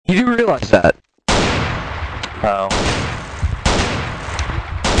realize that. Oh.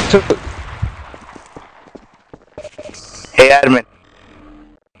 So, Hey, admin.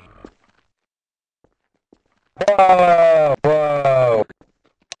 Whoa, whoa.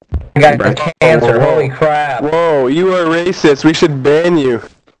 I got cancer, holy crap. Whoa, you are racist. We should ban you.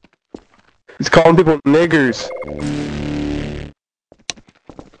 He's calling people niggers.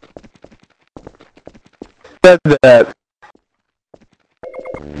 Said that.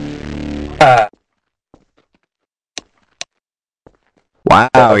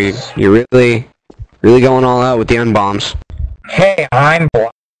 wow, you're really going all out with the unbombs. Hey, I'm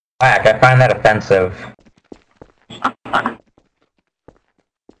black. I find that offensive.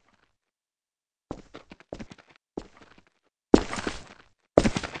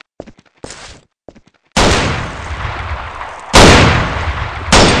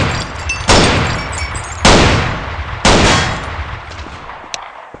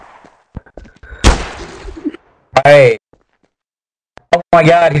 Hey. Oh my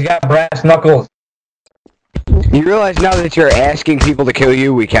god, he's got brass knuckles. You realize now that you're asking people to kill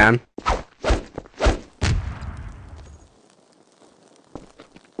you, we can?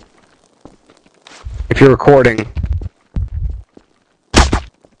 If you're recording.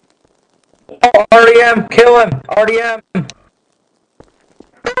 Oh, RDM, kill him! RDM!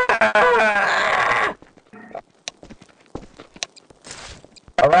 Ah!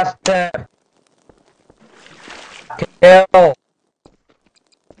 Arrest him! Kill!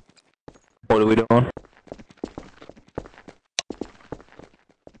 What are we doing?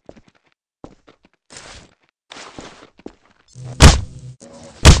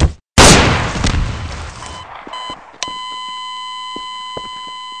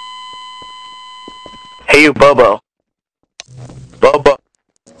 Hey, you, Bobo. Bobo.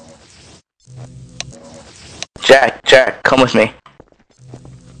 Jack, come with me.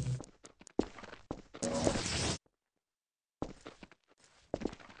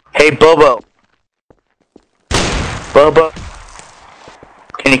 Hey, Bobo. Bobo.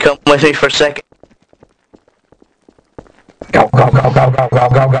 Can you come with me for a second? Go, go, go, go, go, go,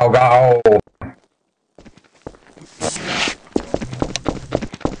 go, go, go!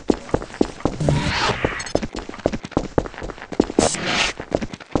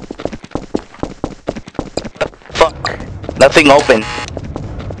 Fuck. Nothing open.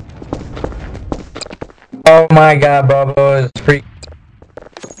 Oh my god, Bobo is freak.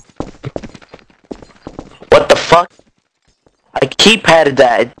 What the fuck? I keypadded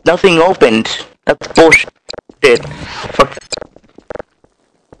that. Nothing opened. That's bullshit. Fuck.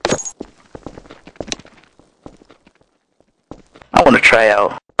 I want to try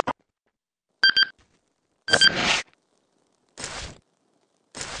out.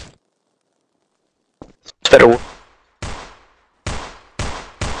 It's better.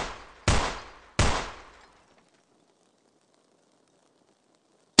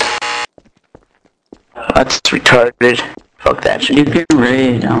 That's retarded. Fuck that shit. You can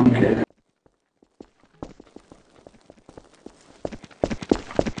raid, I don't care.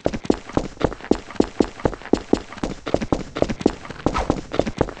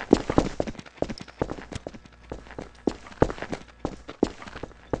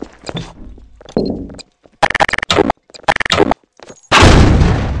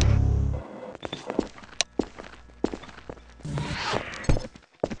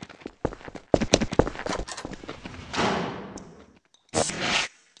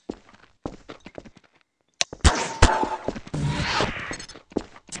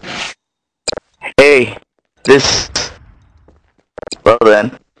 Hey, this. Well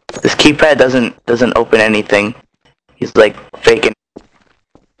then, this keypad doesn't open anything. He's like faking.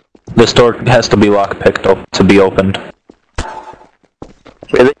 This door has to be lockpicked to be opened.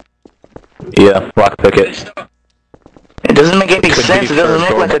 Really? Yeah, lockpick it. It doesn't make any Could sense. be It doesn't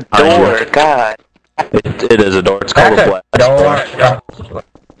for look like a behind door. you. God. It is a door. It's called a blast door.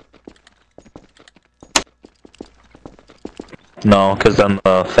 No, because then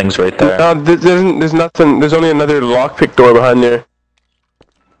the thing's right there. No, there's nothing. There's only another lockpick door behind there.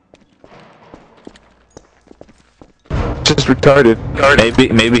 Just retarded.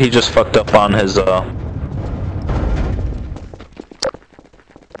 Maybe he just fucked up on his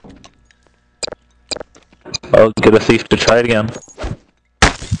Oh, get a thief to try it again.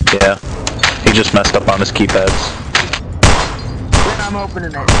 Yeah, he just messed up on his keypads. I'm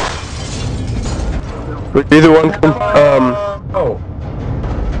opening it. But either one can, Oh.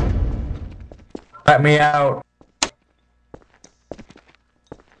 Let me out.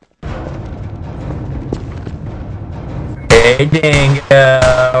 Hey,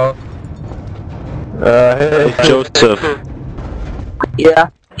 Dingo. hey. Joseph. Yeah.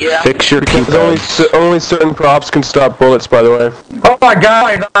 Yeah. Fix your Because keypads. only certain props can stop bullets, by the way. Oh my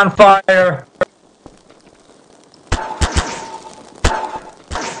god, he's on fire!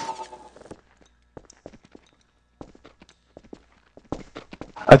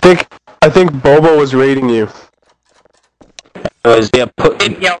 I think Bobo was raiding you. Yeah,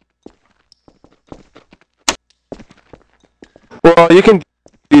 Well, you can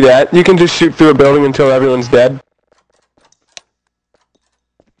do that. You can just shoot through a building until everyone's dead.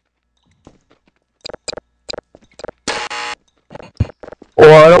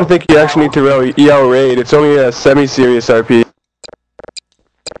 Well, I don't think you actually need to yell raid. It's only a semi-serious RP.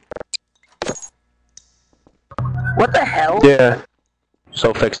 What the hell? Yeah.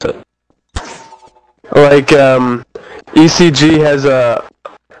 So fixed it. Like, ECG has a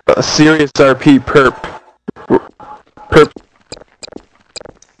serious RP perp.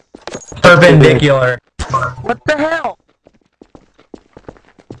 Perpendicular. What the hell?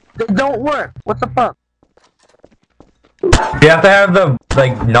 They don't work. What the fuck? You have to have the,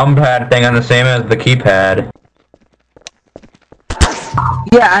 like, numpad thing on the same as the keypad.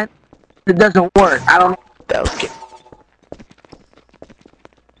 Yeah, it doesn't work. I don't know. That was good.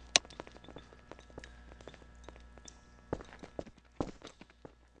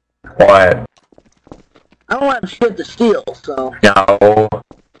 What? I don't have shit to steal, so No.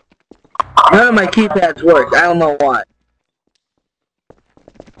 none of my keypads work. I don't know why.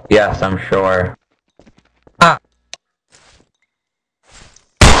 Yes, I'm sure. Ah.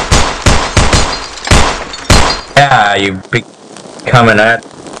 Yeah, you be coming at.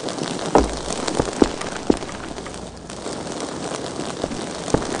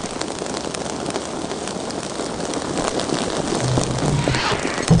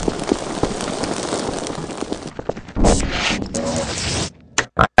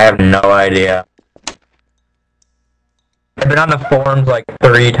 I have no idea. I've been on the forums like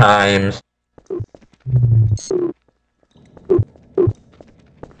 3 times.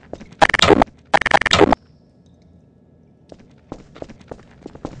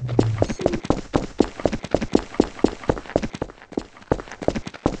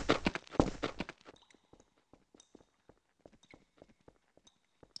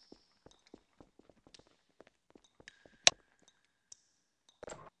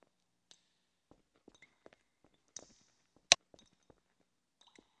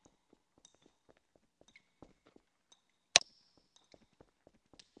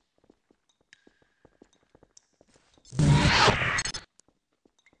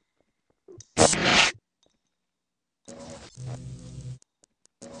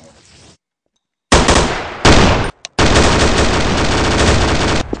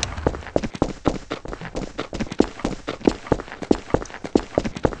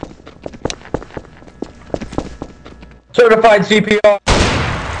 Certified CPR.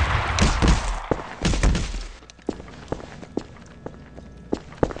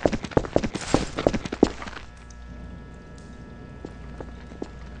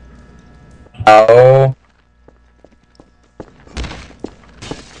 Oh.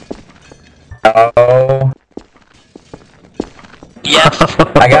 Oh. Yes.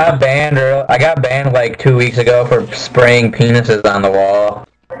 I got banned like 2 weeks ago for spraying penises on the wall.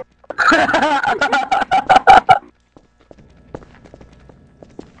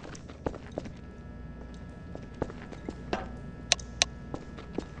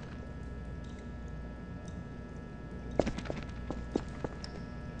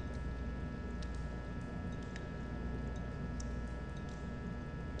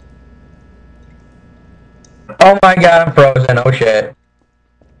 Oh my god, I'm frozen. Oh shit.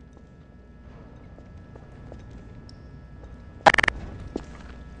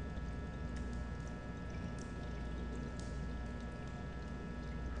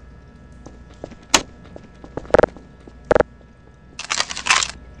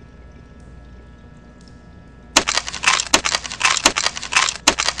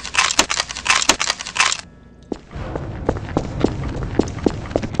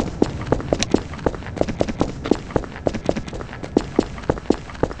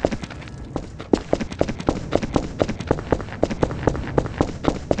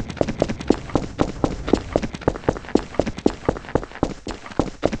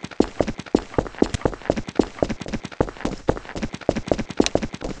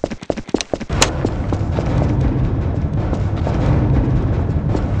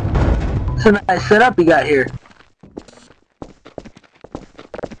 It's a nice setup you got here.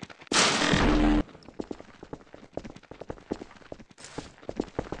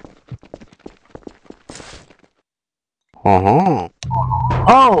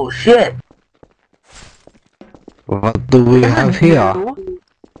 Oh shit! What do we have here?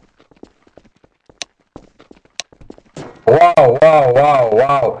 No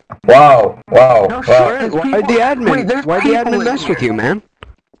shit, there's Why'd the people- admin? Wait, there's Why'd the people admin in mess here. with you, man?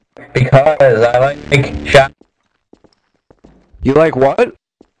 Because I like shot. You like what?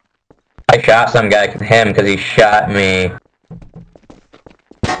 I shot some guy, him, because he shot me.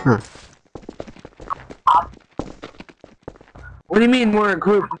 What do you mean we're a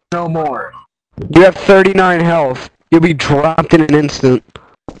group no more? You have 39 health. You'll be dropped in an instant.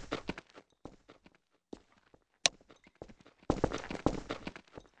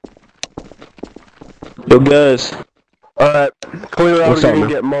 Yo, guys. Alright, clear out What's or up, you're gonna man?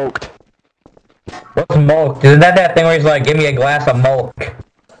 get moked. What's milk? Isn't that thing where he's like, give me a glass of milk?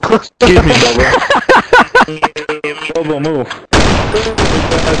 Excuse me, Bobo. Bobo, move.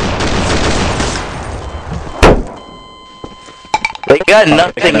 They got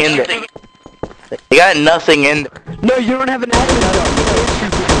nothing in there. They got nothing in there. No, you don't have an admin.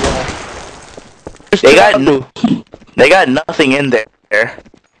 They got nothing in there.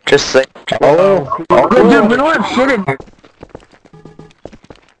 Just say. Oh, Dude, we don't have shit in here.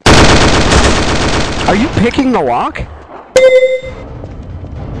 Are you picking the lock?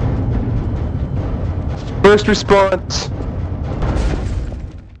 first response.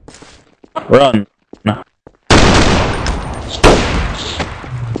 Run.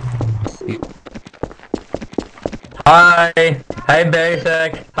 Hi. Hey,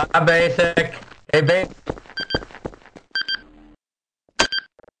 basic. Hi, basic. Hey, basic.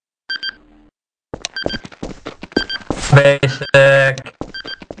 Basic.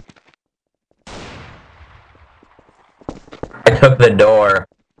 I took the door.